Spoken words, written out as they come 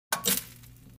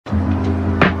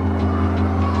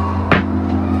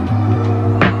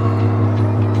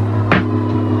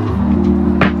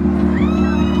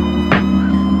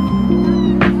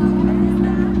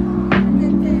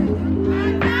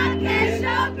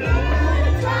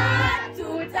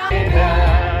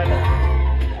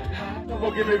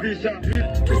Get ready, get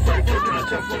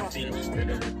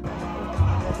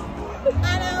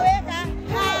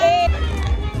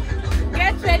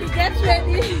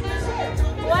ready.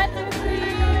 1, 2, 3,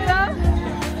 go.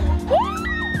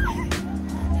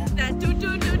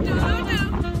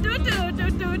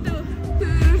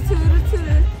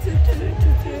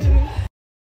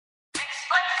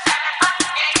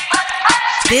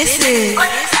 This is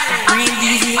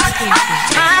Brandy's exclusive.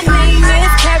 My name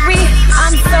is Carrie.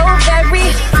 I'm so very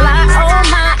fly. Oh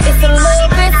my, it's a little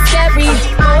bit scary.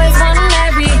 Always wanna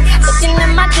marry, looking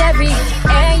at my dairy,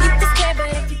 and you can stay, but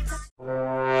if you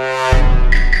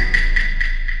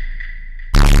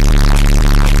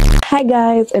Hi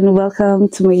guys, and welcome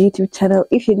to my YouTube channel.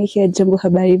 If you're new here, Jambo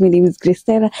Habari, my name is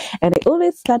Daystar, and I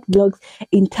always start vlogs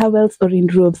in towels or in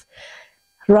robes.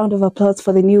 Round of applause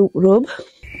for the new robe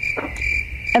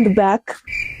and the back,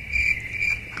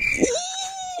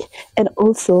 and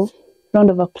also round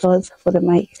of applause for the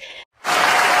mic.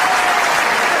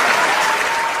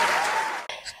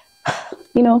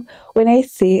 You know, when I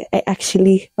say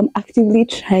I'm actively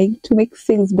trying to make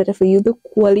things better for you, the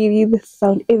quality, the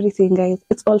sound, everything, guys,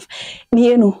 it's all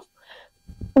nienu.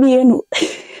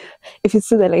 If you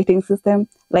see the lighting system,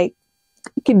 like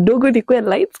kidogo nikwe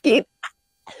light skin.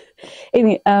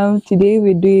 Anyway, today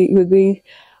we're going.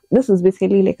 This is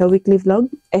basically like a weekly vlog.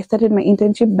 I started my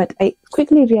internship, but I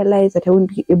quickly realized that I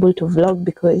won't be able to vlog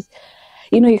because,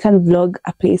 you know, you can't vlog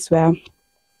a place where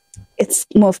it's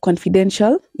more of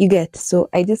confidential, you get. So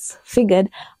I just figured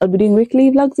I'll be doing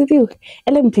weekly vlogs with you.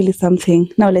 And let me tell you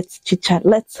something. Now let's chit chat.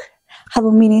 Let's have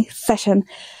a mini session.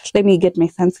 Let me get my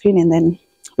sunscreen and then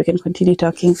we can continue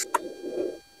talking.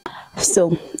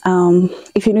 So,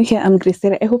 if you're new here, I'm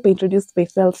Daystar. I hope I introduced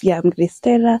myself. Yeah, I'm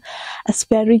Daystar,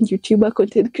 aspiring YouTuber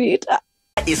content creator.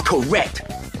 That is correct,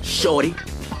 shorty.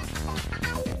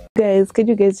 Guys, can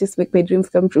you guys just make my dreams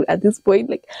come true at this point?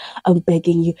 Like, I'm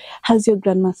begging you. Has your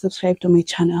grandma subscribed to my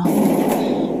channel?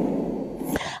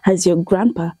 Has your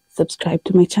grandpa subscribed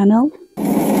to my channel?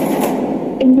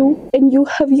 And you,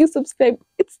 have you subscribed?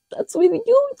 It starts with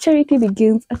you. Charity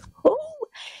begins at home.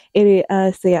 Anyway,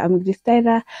 so yeah, I'm Daystar,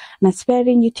 an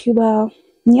aspiring YouTuber,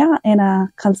 yeah, and a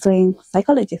counseling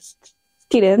psychologist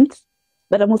student,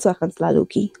 but I'm also a counselor,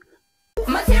 Loki.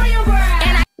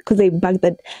 Because I bagged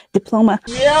that diploma.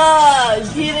 Yeah,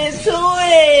 get into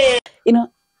it. You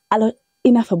know,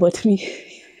 enough about me.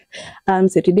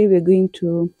 So today we're going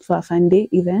for a Funday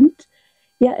event.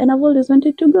 Yeah, and I've always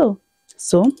wanted to go.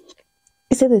 So,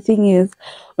 you see, the thing is,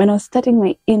 when I was starting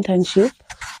my internship,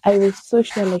 I was so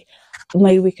sure, like,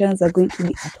 my weekends are going to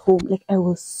be at home. Like, I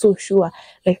was so sure.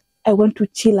 Like, I want to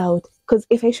chill out. Because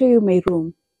if I show you my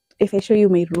room,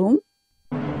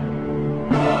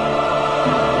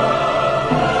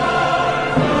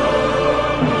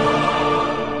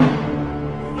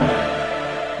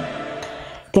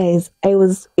 guys, I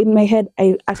was in my head,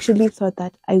 I actually thought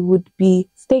that I would be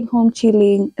staying home,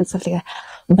 chilling and stuff like that.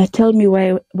 But tell me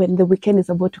why, when the weekend is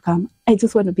about to come, I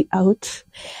just want to be out.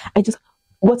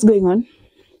 What's going on?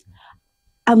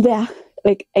 I'm there.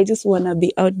 Like, I just want to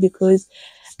be out because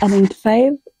a 9 to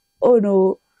 5, oh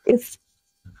no, it's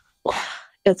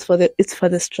for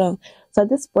the strong. So at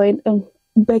this point, I'm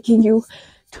begging you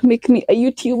to make me a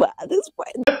YouTuber at this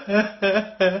point.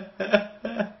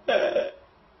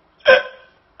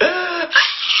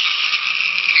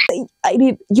 I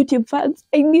need YouTube fans.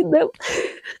 I need them.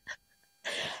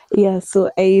 Yeah,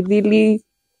 so I really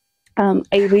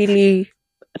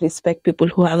respect people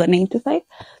who have a 9 to 5.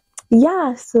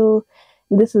 Yeah, so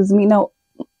this is me now.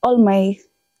 All my,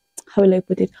 how will I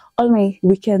put it? All my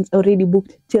weekends already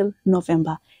booked till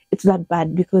November. It's that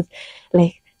bad because,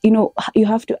 like, you know, you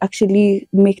have to actually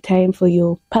make time for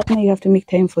your partner. You have to make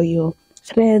time for your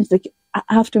friends. Like, I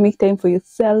have to make time for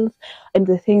yourself and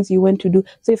the things you want to do.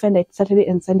 So you find that Saturday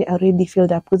and Sunday are already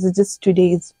filled up because it's just 2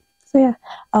 days. So yeah,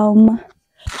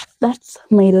 that's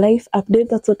my life update.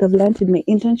 That's what I've learned in my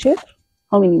internship.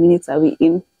 How many minutes are we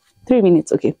in? 3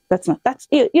 minutes. Okay, that's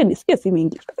you see me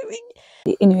English.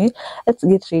 Anyway, let's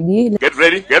get ready. Get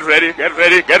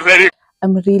ready.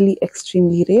 I'm really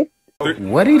extremely ready.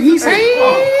 What did he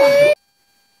say?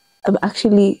 I'm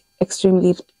actually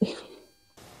extremely.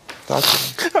 I'm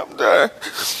done.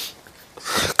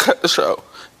 Cut the show.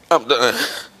 I'm done.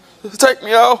 Take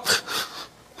me off.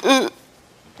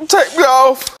 Take me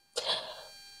off.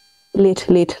 Late.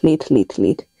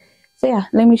 So yeah,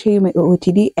 let me show you my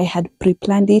OOTD. I had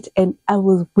pre-planned it and I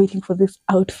was waiting for this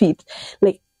outfit.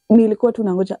 Like, nilikuwa tu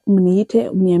nangoja mniite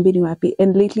mniambie ni wapi.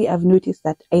 And lately I've noticed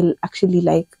that I actually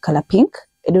like color pink.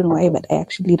 I don't know why, but I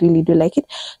actually really do like it.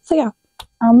 So yeah,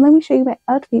 let me show you my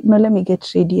outfit. No, let me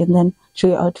get ready and then show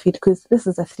you outfit because this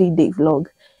is a 3-day vlog.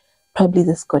 probably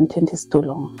this content is too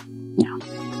long. Yeah.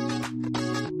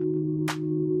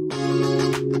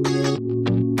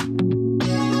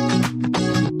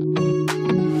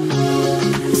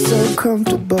 So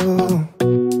comfortable,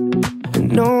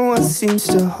 and no one seems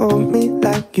to hold me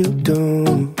like you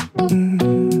do.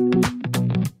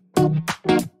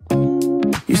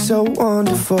 You're so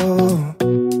wonderful.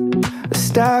 A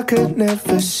star could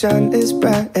never shine as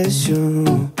bright as you.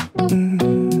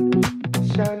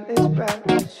 Shine as bright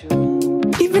as you.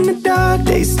 Even the dark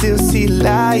days still see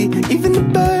light. Even the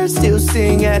birds still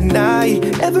sing at night.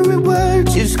 Every word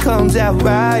just comes out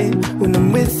right when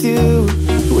I'm with you,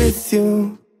 with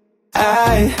you.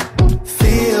 I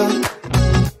feel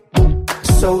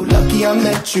so lucky I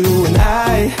met you, and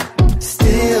I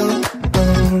still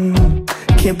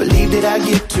can't believe that I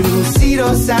get to see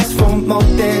those eyes for more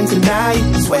than tonight.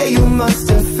 Swear you must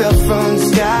have fell from the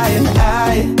sky, and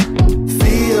I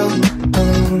feel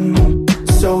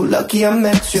so lucky I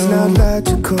met you. It's not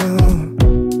logical,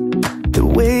 the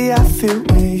way I feel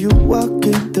when you walk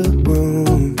in the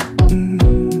room.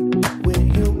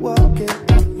 When you walk in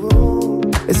the room,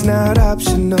 it's not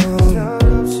optional.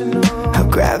 How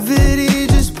gravity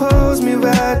just pulls me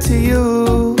right to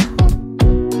you,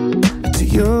 to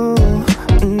you.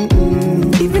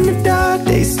 Even the dark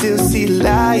days still see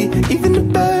light. Even the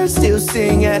birds still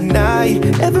sing at night.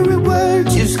 Every word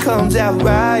just comes out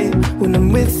right when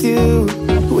I'm with you,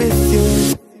 with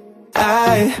you.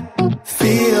 I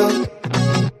feel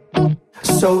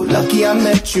so lucky I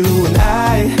met you, and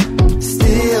I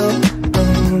still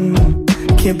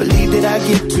can't believe that I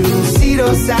get to see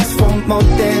those eyes for more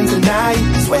than tonight.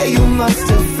 Swear you must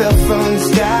have fell from the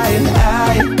sky, and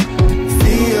I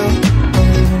feel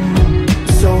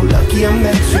so lucky I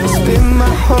met you. Spend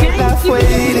my whole life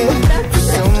waiting for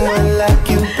someone like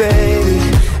you, baby.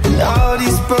 And all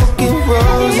these broken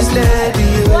roses led to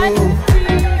you.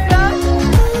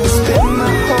 Spend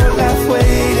my whole life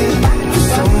waiting for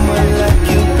someone like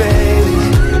you, baby.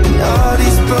 And all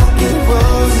these broken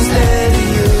roses led to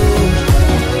you.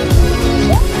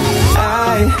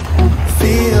 I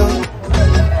feel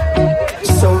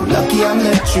so lucky I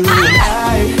met you, and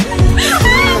I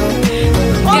feel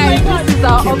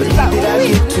can't believe that I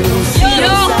get to see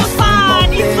those eyes for more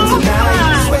than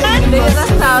tonight. Swear you must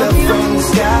have fell from the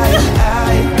sky.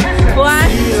 I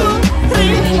feel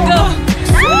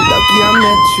so lucky I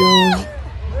met you.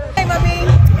 Hey, mommy.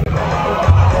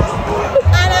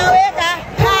 Anaweka.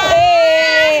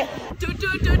 Hey. Do.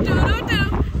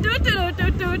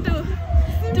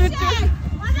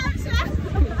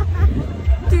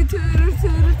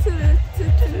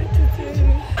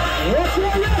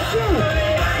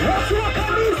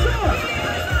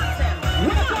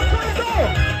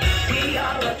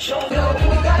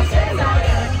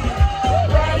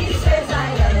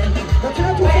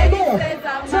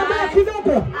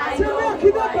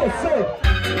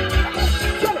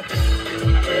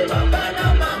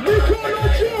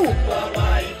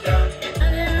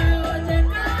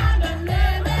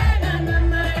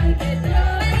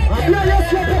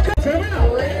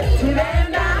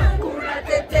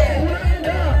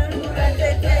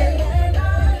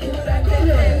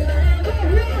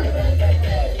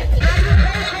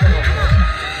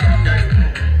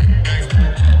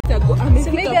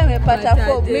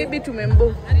 Maybe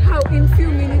tumembo. How in few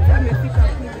minutes amefika.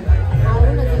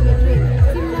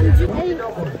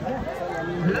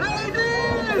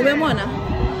 Umemwona?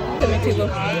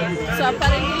 So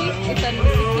apparently Ethan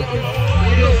Muziki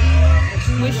is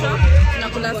mwisho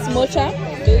tunakula smocha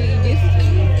do this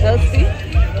healthy.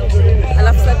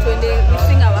 Alafu sasa tuende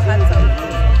wishing our hearts out.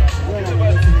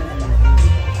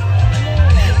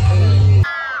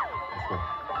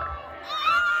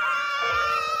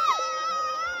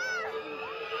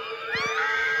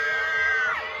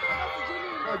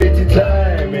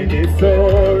 Time and it's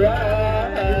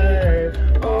alright.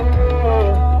 Oh,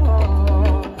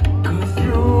 'cause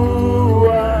you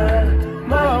are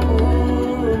my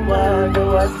woman. No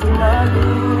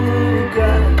asimaluka,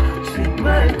 sweet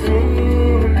my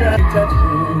tuna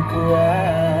tachukua.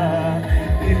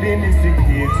 Ili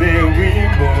nisikize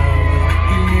wimbo,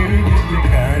 nirudi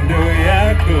kando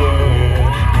yako,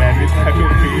 na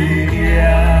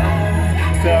nitakupigia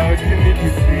sauti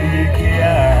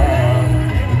nikisikia.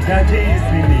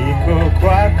 Tajisi niko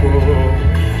kwako,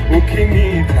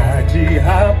 ukinihitaji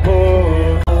hapo.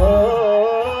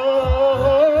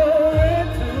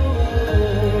 Wetu,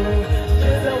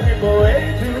 cheza wimbo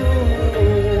wetu,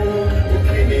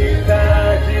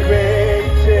 ukinihitaji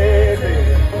cheze.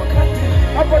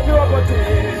 Hapo tu,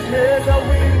 cheza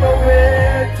wimbo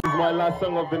wetu. This is my last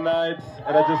song of the night,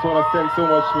 and I just want to send so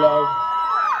much love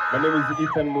My name is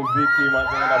Ethan Muziki, man,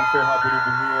 and I'm so happy to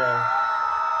be here.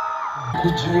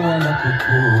 Kujua na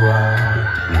kukua,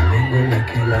 lengo la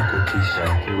kila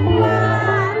kukishakuwa.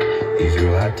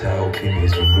 Hivyo hata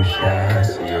ukinizungusha,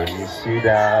 sioni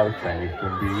shida,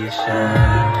 utanifundisha.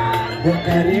 Wa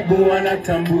karibu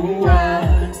wanatambua,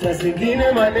 saa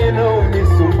zingine maneno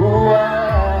unisumbua.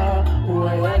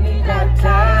 Huwa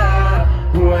yanikataa,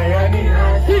 huwa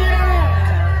yanihafia,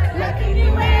 lakini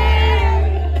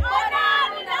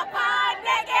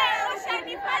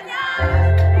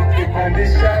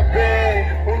ukipandisha bei,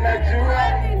 unajua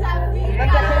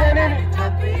unataka nini?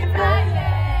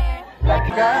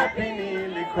 Laki ngapi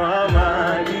nilikwama,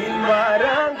 ni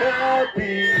mara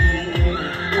ngapi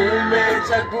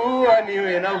umechagua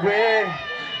niwe na we,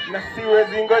 na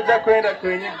siwezi ngoja kwenda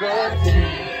kwenye goti.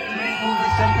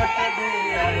 Nikuvisha mpaka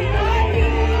dunia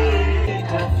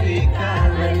itafika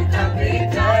na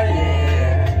itapita,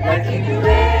 lakini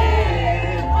we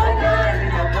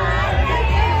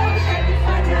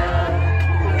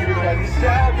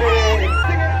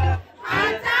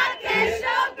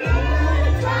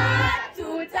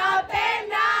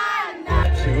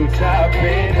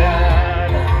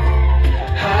tutapendana,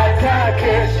 hata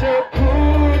kesho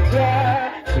kutwa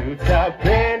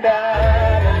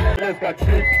tutapendana. Unaweza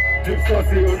trip,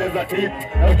 jipsosi unaweza tip,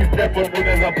 na ukistep on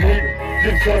unaweza pip,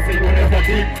 jipsosi unaweza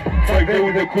tip. Five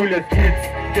with the coolest kids,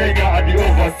 Kenya hadi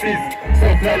overseas,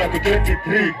 so fly like a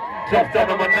 23, drop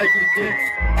down on my Nike kicks.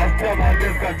 I'm from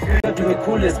Alaska, to the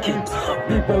coolest kids,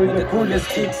 people with the coolest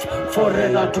kicks,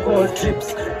 foreigner to all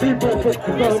trips, people with the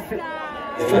coolest kids.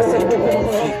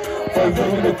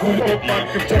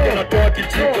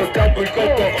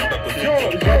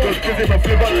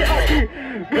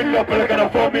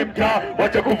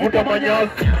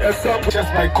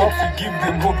 Just my cops, we give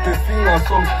them hope, they sing our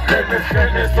songs.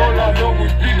 Greatness, all along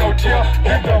we've been out here.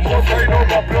 Give them hope, I know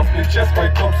my bluff, we just my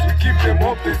cops, we give them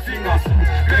hope, they sing our songs.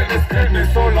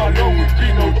 Greatness, all along we've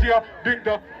been out here. Big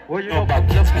the well, you know my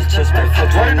bluff, we just my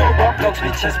cops. I know my bluff, we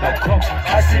just my cops.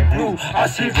 I see blue, I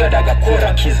see red, I got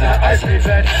quarter keys now. I see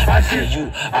red, I see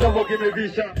you. I don't give me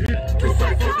vision. To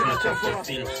fight for the chance.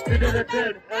 Still in the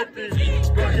 10, empty.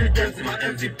 But he gets my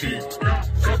MVP.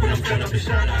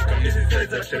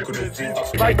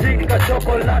 Fighting the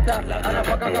chocolate, and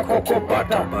I'm a cocoa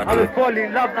butter. I will fall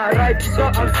in love now, right? So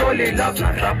I'm falling in love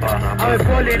now, rapper. I will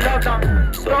fall in love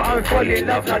now, so I'm falling in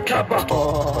love now, trapper.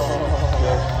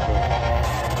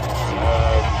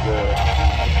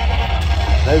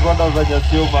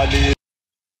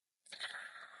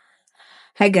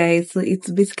 Hi guys, so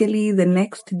it's basically the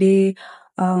next day.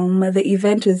 The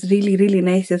event was really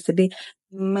nice yesterday.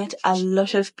 Met a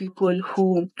lot of people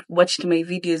who watched my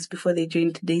videos before they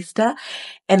joined Daystar,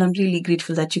 and I'm really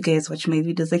grateful that you guys watch my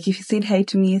videos. Like if you said hi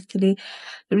to me yesterday,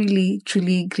 really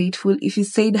truly grateful. If you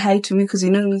said hi to me because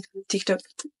you know me from TikTok,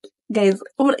 guys,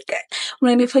 oh my god,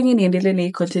 unanifanya niendelee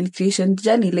na content creation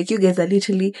journey. Like you guys are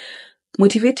literally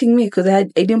motivating me because I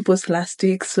didn't post last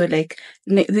week, so like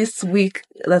this week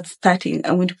that's starting,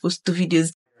 I'm going to post 2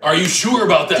 videos. Are you sure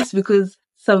about that? Just because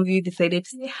some of you decided to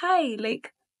say hi,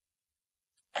 like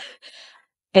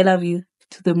I love you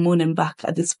to the moon and back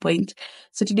at this point.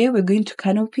 So today we're going to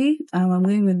Canopy. I'm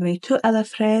going with my 2 other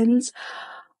friends.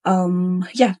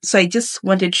 Yeah, so I just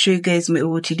wanted to show you guys my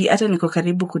OOTD. Hata niko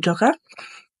karibu kutoka.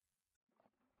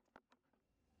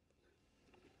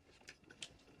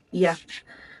 Yeah.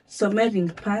 So I'm wearing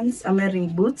pants, I'm wearing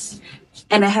boots,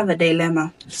 and I have a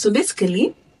dilemma. So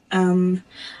basically,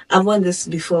 I've worn this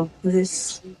before,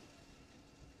 this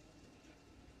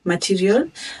material,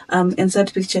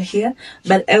 insert picture here,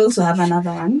 but I also have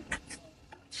another one.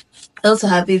 I also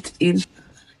have it in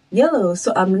yellow,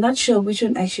 so I'm not sure which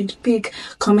one I should pick.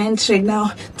 Comment right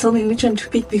now, tell me which one to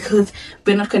pick because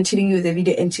we're not continuing with the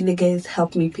video until you guys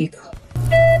help me pick.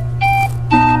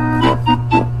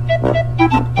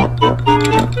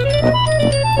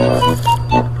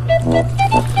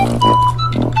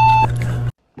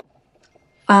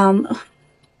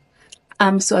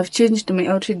 So I've changed my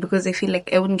outfit because I feel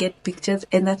like I wouldn't get pictures,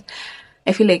 and that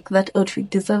I feel like that outfit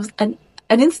deserves an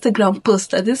Instagram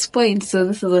post at this point. So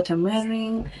this is what I'm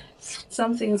wearing,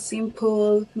 something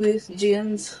simple with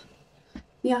jeans.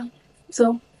 Yeah,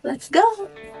 so let's go.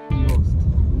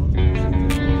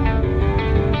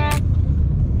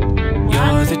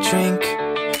 You're the drink,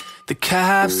 the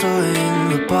capsule in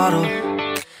the bottle,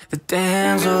 the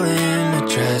damsel in the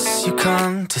dress. You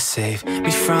come to save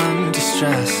me from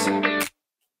distress.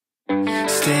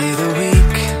 Stay the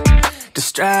week,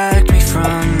 distract me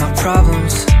from my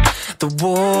problems. The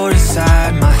war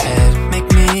inside my head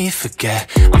make me forget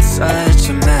I'm such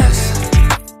a mess.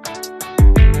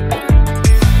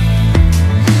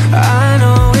 I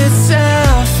know it's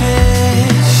selfish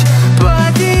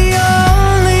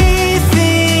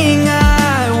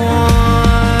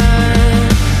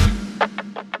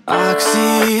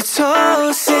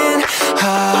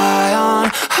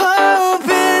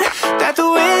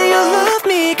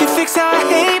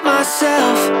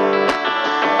myself.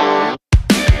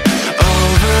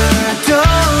 Overdosing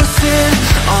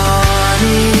on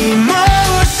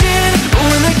emotion.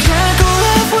 When the cackle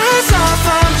of wears off,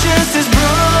 I'm just as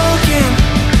broken.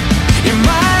 You're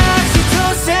my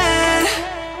oxytocin.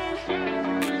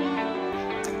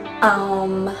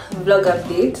 Vlog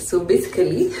update. So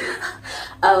basically,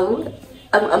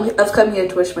 I've come here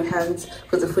to wash my hands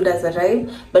because the food has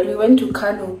arrived. But we went to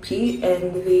Canopy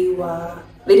and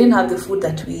they didn't have the food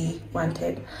that we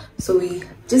wanted, so we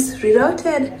just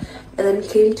rerouted and then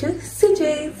came to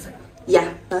CJ's.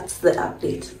 Yeah, that's the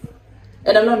update,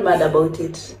 and I'm not mad about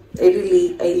it.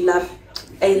 I love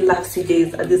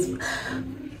CJ's at this.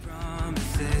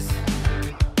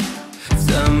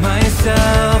 To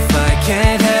myself, I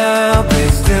can't